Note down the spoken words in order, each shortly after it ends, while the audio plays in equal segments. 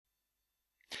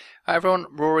Hi everyone,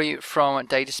 Rory from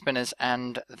Data Spinners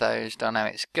and Those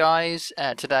Dynamics Guys.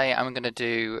 Today I'm going to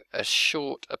do as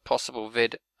short a possible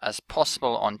vid as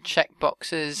possible on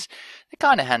checkboxes. They're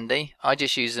kind of handy. I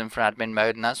just use them for admin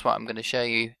mode, and that's what I'm going to show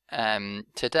you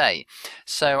today.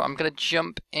 So I'm going to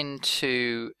jump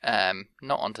into,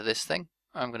 not onto this thing,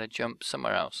 I'm going to jump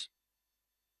somewhere else.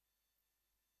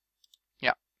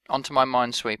 Yeah, onto my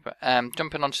Minesweeper.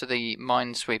 Jumping onto the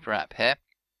Minesweeper app here.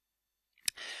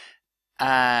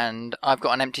 And I've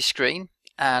got an empty screen,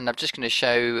 and I'm just going to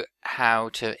show how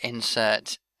to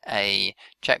insert a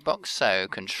checkbox. So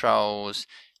controls,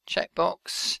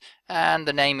 checkbox, and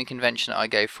the naming convention that I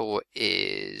go for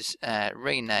is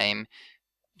rename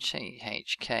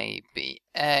chkbx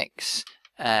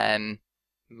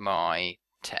my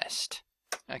test.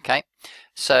 Okay,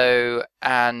 so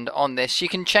and on this you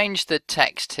can change the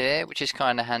text here, which is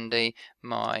kind of handy.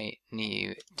 My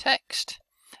new text.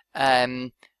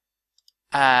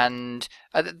 And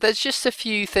there's just a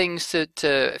few things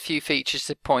a few features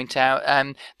to point out.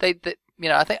 They you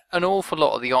know, I think an awful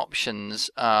lot of the options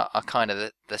are kind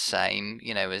of the same,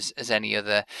 you know, as any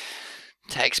other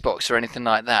text box or anything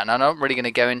like that. And I'm not really going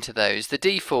to go into those. The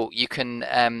default, you can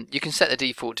set the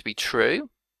default to be true,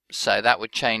 so that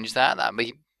would change that. That'd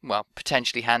be, well,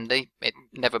 potentially handy. It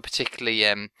never particularly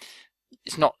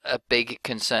it's not a big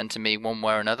concern to me one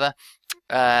way or another.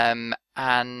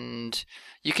 And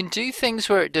you can do things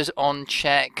where it does on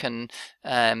check,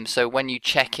 and so when you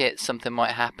check it, something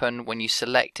might happen. When you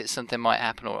select it, something might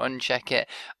happen, or uncheck it.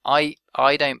 I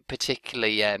don't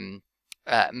particularly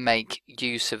make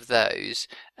use of those.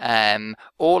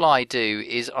 All I do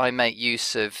is I make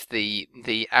use of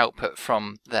the output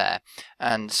from there.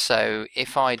 And so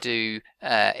if I did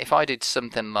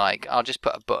something like, I'll just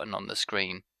put a button on the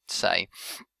screen, say.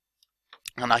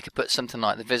 And I could put something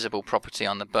like the visible property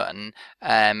on the button,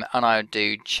 and I would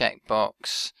do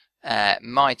checkbox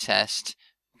my test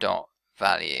dot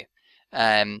value.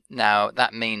 Now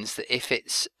that means that if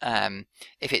it's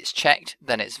checked,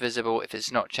 then it's visible. If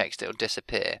it's not checked, it'll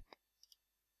disappear.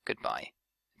 Goodbye.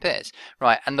 Appears.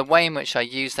 Right, and the way in which I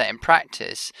use that in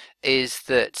practice is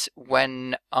that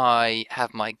when I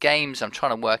have my games, I'm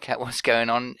trying to work out what's going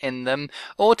on in them.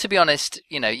 Or to be honest,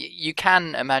 you know, you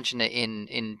can imagine it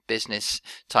in business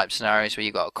type scenarios where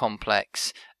you've got a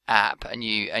complex app and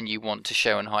you want to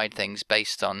show and hide things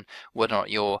based on whether or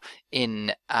not you're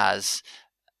in as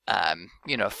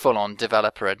you know, a full-on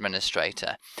developer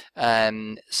administrator.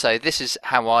 So this is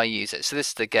how I use it. So this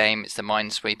is the game. It's the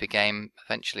Minesweeper game.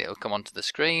 Eventually it'll come onto the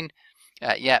screen.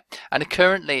 Yeah, and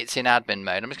currently it's in admin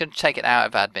mode. I'm just going to take it out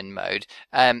of admin mode.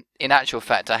 In actual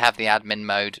fact, I have the admin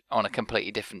mode on a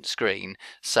completely different screen,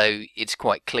 so it's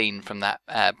quite clean from that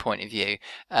point of view.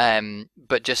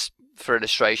 But just for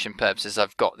illustration purposes,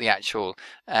 I've got the actual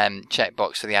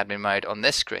checkbox for the admin mode on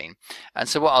this screen. And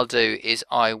so what I'll do is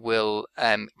I will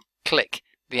click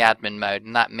the admin mode,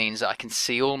 and that means that I can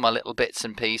see all my little bits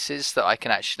and pieces, that I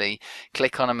can actually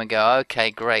click on them and go, okay,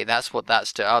 great, that's what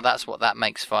that's doing. Oh, that's what that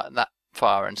makes that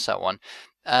fire, and so on.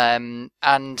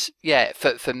 And yeah,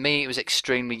 for me it was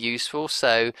extremely useful.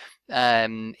 So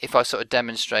if I sort of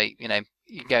demonstrate, you know,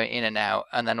 you go in and out,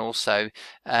 and then also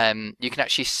you can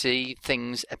actually see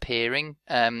things appearing.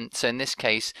 So in this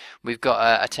case we've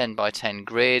got a 10 by 10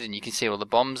 grid, and you can see all the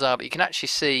bombs are, but you can actually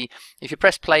see, if you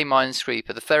press play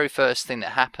Minesweeper, the very first thing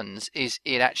that happens is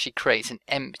it actually creates an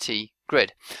empty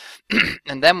grid.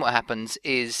 And then what happens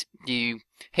is you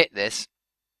hit this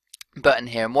button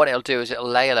here, and what it'll do is it'll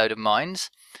lay a load of mines,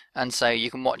 and so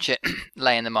you can watch it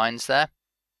laying the mines there.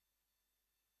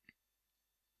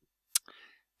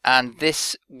 And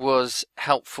this was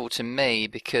helpful to me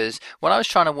because when I was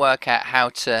trying to work out how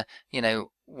to, you know,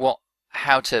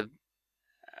 how to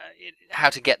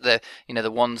get the, you know, the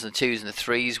ones and the twos and the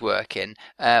threes working,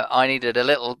 I needed a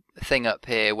little thing up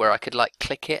here where I could like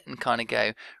click it and kind of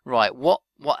go, right, what,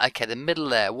 okay, the middle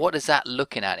there, what is that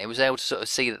looking at? It was able to sort of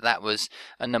see that that was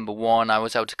a number one. I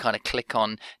was able to kind of click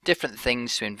on different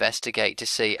things to investigate to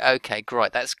see, okay,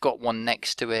 great, that's got one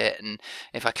next to it, and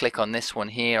if I click on this one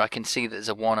here, I can see that there's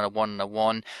a one and a one and a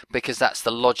one, because that's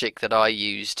the logic that I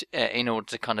used in order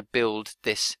to kind of build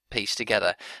this piece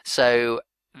together. So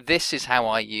this is how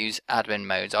I use admin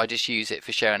modes. I just use it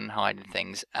for showing and hiding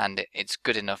things, and it's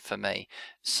good enough for me.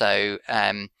 So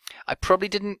I probably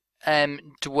didn't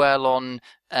dwell on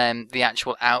the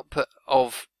actual output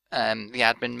of the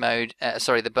admin mode,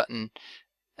 sorry, the button,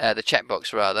 the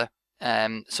checkbox rather.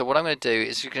 So what I'm going to do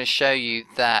is I'm going to show you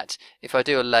that if I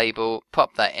do a label,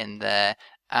 pop that in there,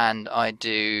 and I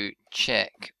do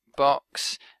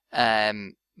checkbox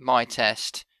my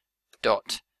test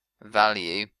dot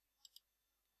value,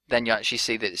 then you actually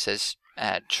see that it says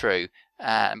true.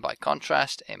 and by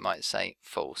contrast it might say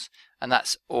false, and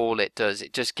that's all it does.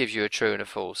 It just gives you a true and a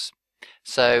false.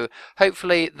 So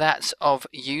hopefully that's of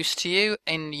use to you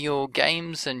in your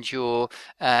games and your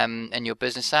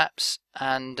business apps,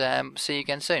 and see you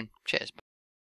again soon. Cheers. Bye.